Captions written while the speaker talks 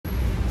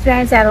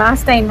Today is our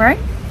last day in Rome,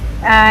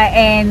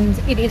 and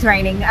it is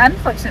raining,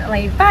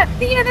 unfortunately, but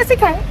you know, that's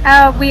okay.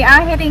 We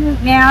are heading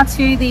now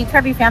to the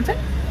Trevi Fountain,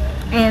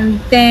 and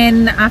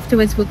then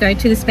afterwards we'll go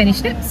to the Spanish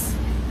Steps,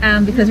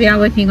 because we are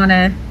working on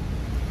a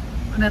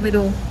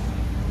little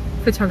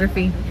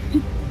photography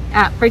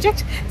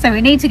project, so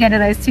we need to go to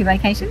those two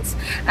locations.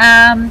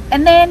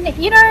 And then,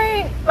 you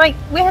know, like,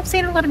 we have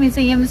seen a lot of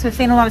museums, we've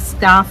seen a lot of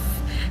stuff.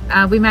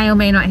 We may or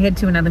may not head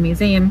to another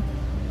museum,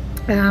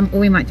 or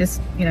we might just,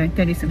 you know,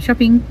 go do some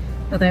shopping,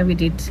 although we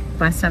did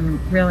buy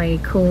some really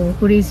cool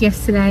hoodies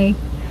yesterday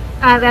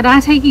that are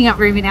taking up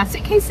room in our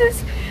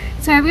suitcases,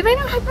 so we may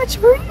not have much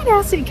room in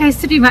our suitcase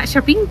to do much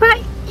shopping, but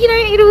you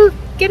know, it'll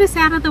get us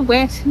out of the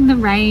wet and the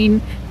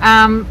rain.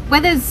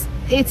 Weather's,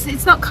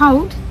 it's not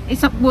cold,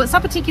 it's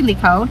not particularly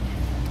cold.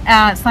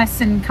 It's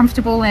nice and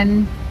comfortable,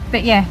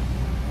 but yeah,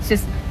 it's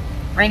just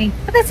raining,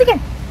 but that's okay.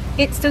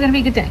 It's still going to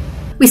be a good day.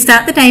 We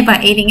start the day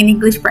by eating an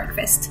English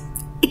breakfast,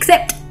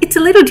 except it's a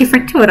little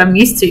different to what I'm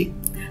used to.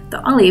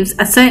 The olives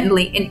are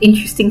certainly an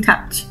interesting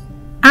touch.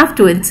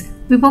 Afterwards,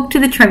 we walk to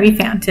the Trevi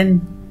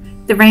Fountain.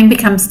 The rain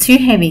becomes too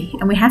heavy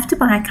and we have to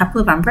buy a couple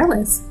of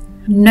umbrellas.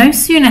 No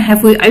sooner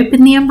have we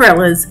opened the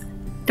umbrellas,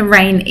 the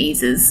rain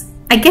eases.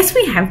 I guess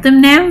we have them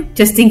now,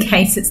 just in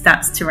case it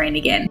starts to rain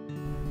again.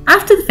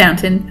 After the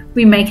fountain,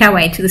 we make our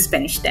way to the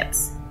Spanish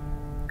Steps.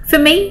 For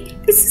me,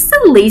 this is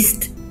the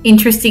least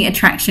interesting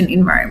attraction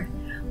in Rome.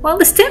 While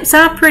the steps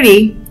are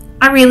pretty,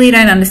 I really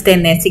don't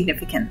understand their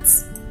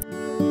significance.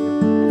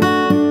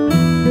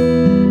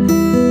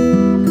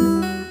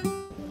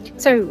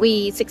 So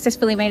we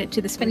successfully made it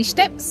to the Spanish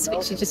Steps,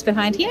 which is just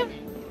behind here.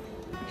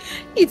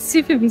 It's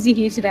super busy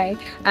here today.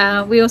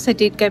 We also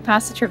did go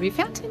past the Trevi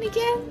Fountain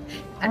again.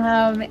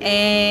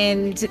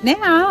 And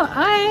now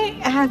I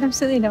have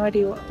absolutely no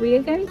idea what we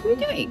are going to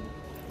be doing.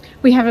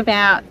 We have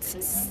about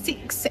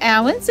 6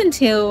 hours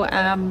until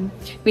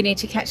we need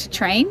to catch a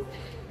train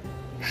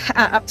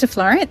up to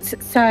Florence.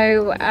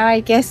 So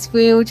I guess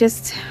we'll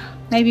just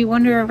maybe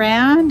wander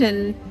around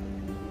and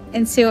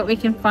see what we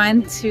can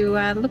find to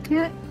look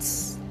at.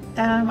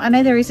 I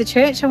know there is a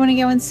church I want to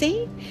go and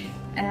see,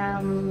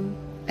 and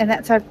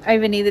that's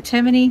over near the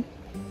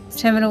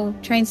terminal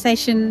train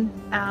station,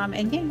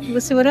 and yeah, we'll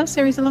see what else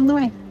there is along the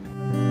way.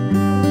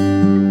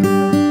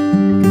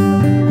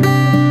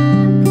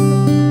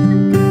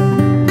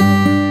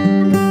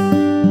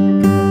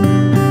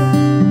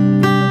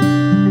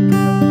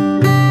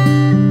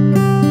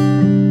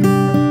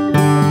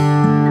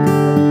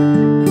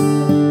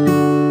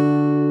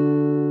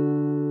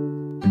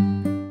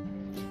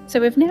 So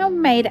we've now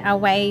made our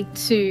way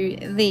to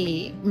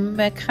the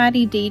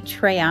Mercati di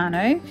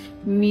Traiano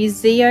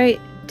Museo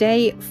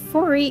dei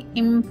Fori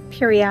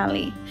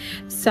Imperiali.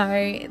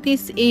 So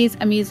this is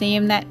a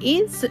museum that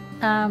is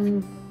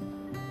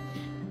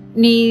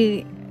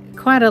near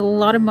quite a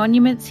lot of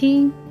monuments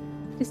here.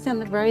 Just down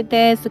the road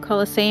there's the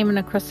Colosseum, and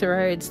across the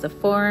road's the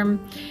Forum.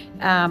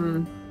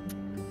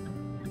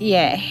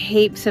 Yeah,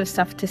 heaps of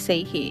stuff to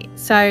see here.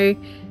 So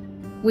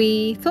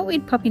we thought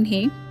we'd pop in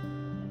here.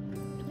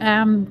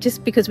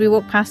 Just because we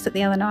walked past it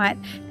the other night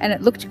and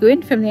it looked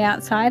good from the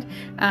outside,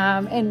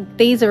 and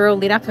these are all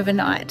lit up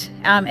overnight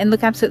and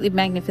look absolutely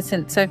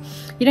magnificent. So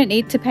you don't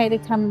need to pay to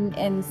come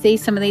and see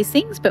some of these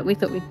things, but we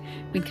thought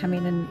we'd come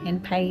in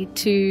and pay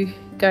to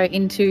go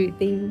into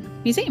the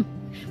museum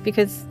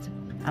because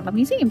I love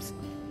museums.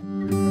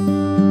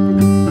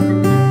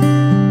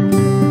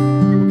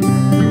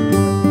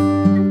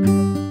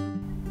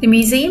 The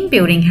museum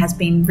building has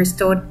been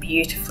restored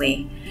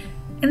beautifully,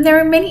 and there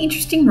are many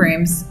interesting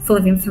rooms full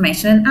of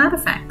information and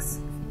artefacts.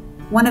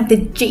 One of the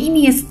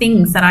genius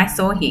things that I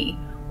saw here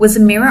was a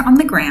mirror on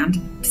the ground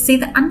to see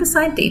the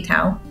underside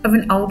detail of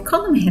an old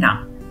column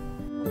header.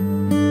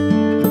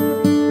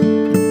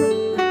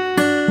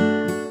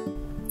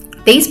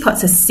 These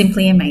pots are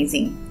simply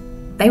amazing.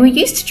 They were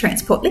used to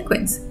transport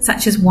liquids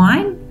such as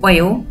wine,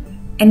 oil,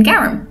 and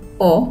garum,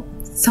 or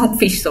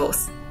saltfish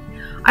sauce.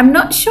 I'm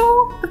not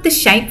sure of the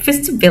shape for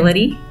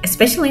stability,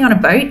 especially on a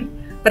boat,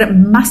 but it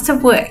must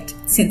have worked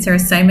since there are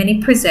so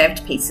many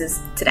preserved pieces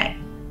today.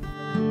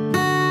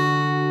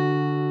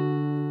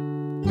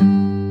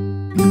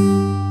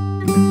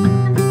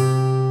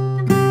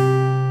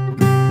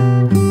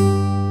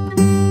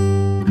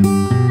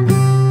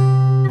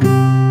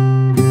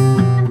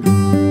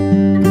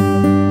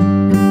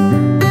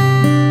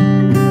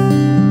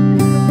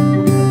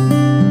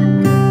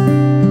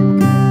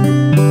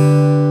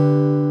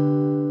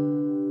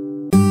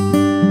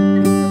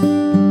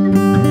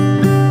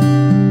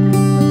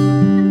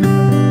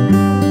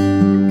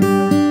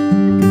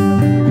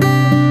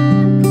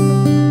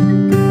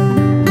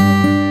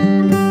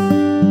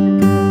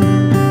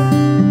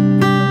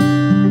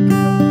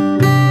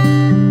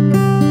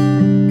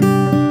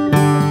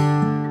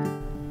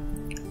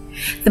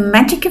 The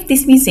magic of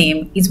this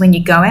museum is when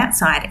you go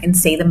outside and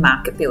see the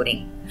market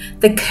building.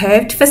 The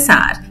curved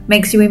facade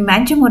makes you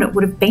imagine what it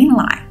would have been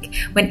like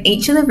when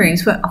each of the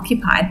rooms were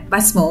occupied by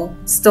small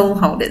stall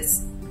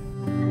holders.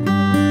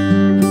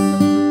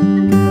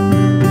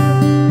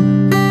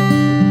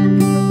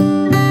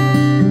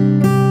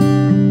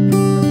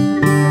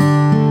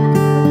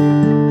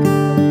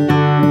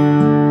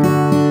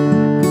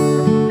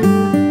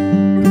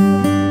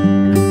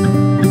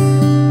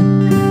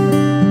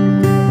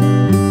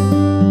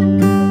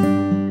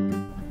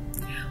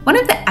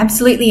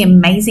 absolutely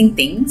amazing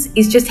things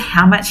is just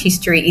how much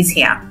history is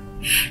here.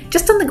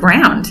 Just on the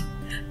ground,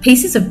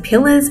 pieces of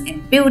pillars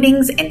and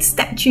buildings and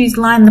statues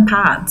line the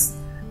paths.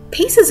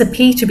 Pieces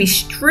appear to be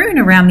strewn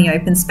around the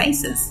open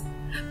spaces,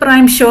 but I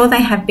am sure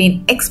they have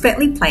been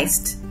expertly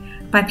placed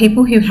by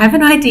people who have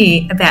an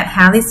idea about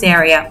how this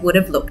area would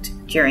have looked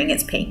during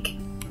its peak.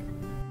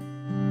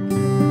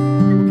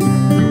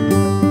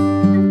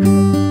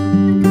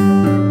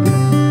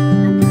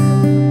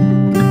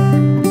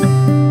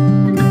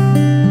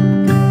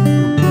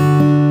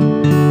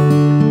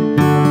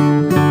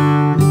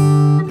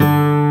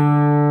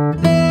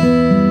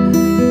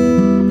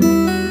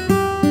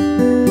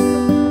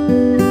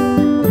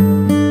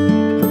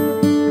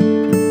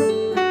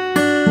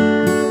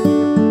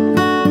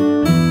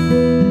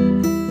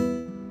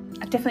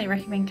 Definitely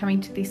recommend coming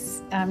to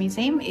this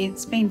museum.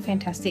 It's been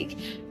fantastic.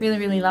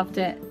 Really loved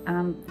it.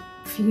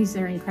 Views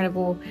are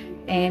incredible,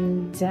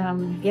 and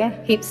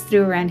yeah, heaps to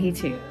do around here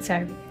too,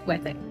 so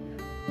worth it.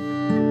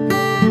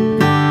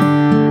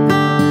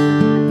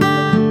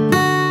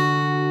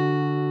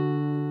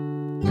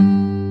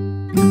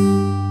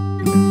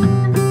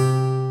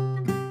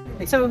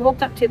 So we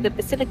walked up to the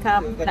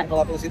Basilica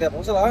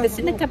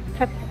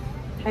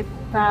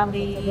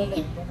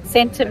Papale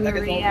Santa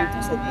Maria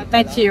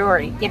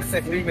Maggiore. Yes, so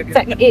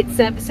it's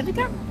a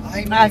Basilica,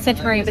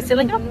 Santa Maria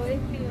Basilica.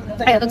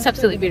 It looks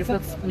absolutely beautiful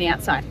from the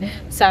outside.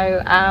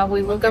 So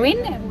we will go in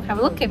and we'll have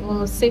a look and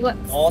we'll see what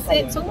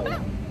it's all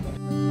about.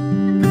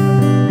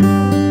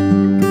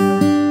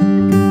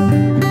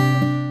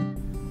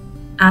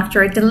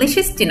 After a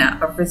delicious dinner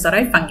of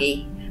risotto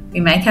fungi, we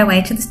make our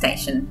way to the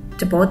station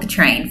to board the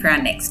train for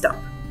our next stop,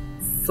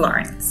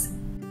 Florence.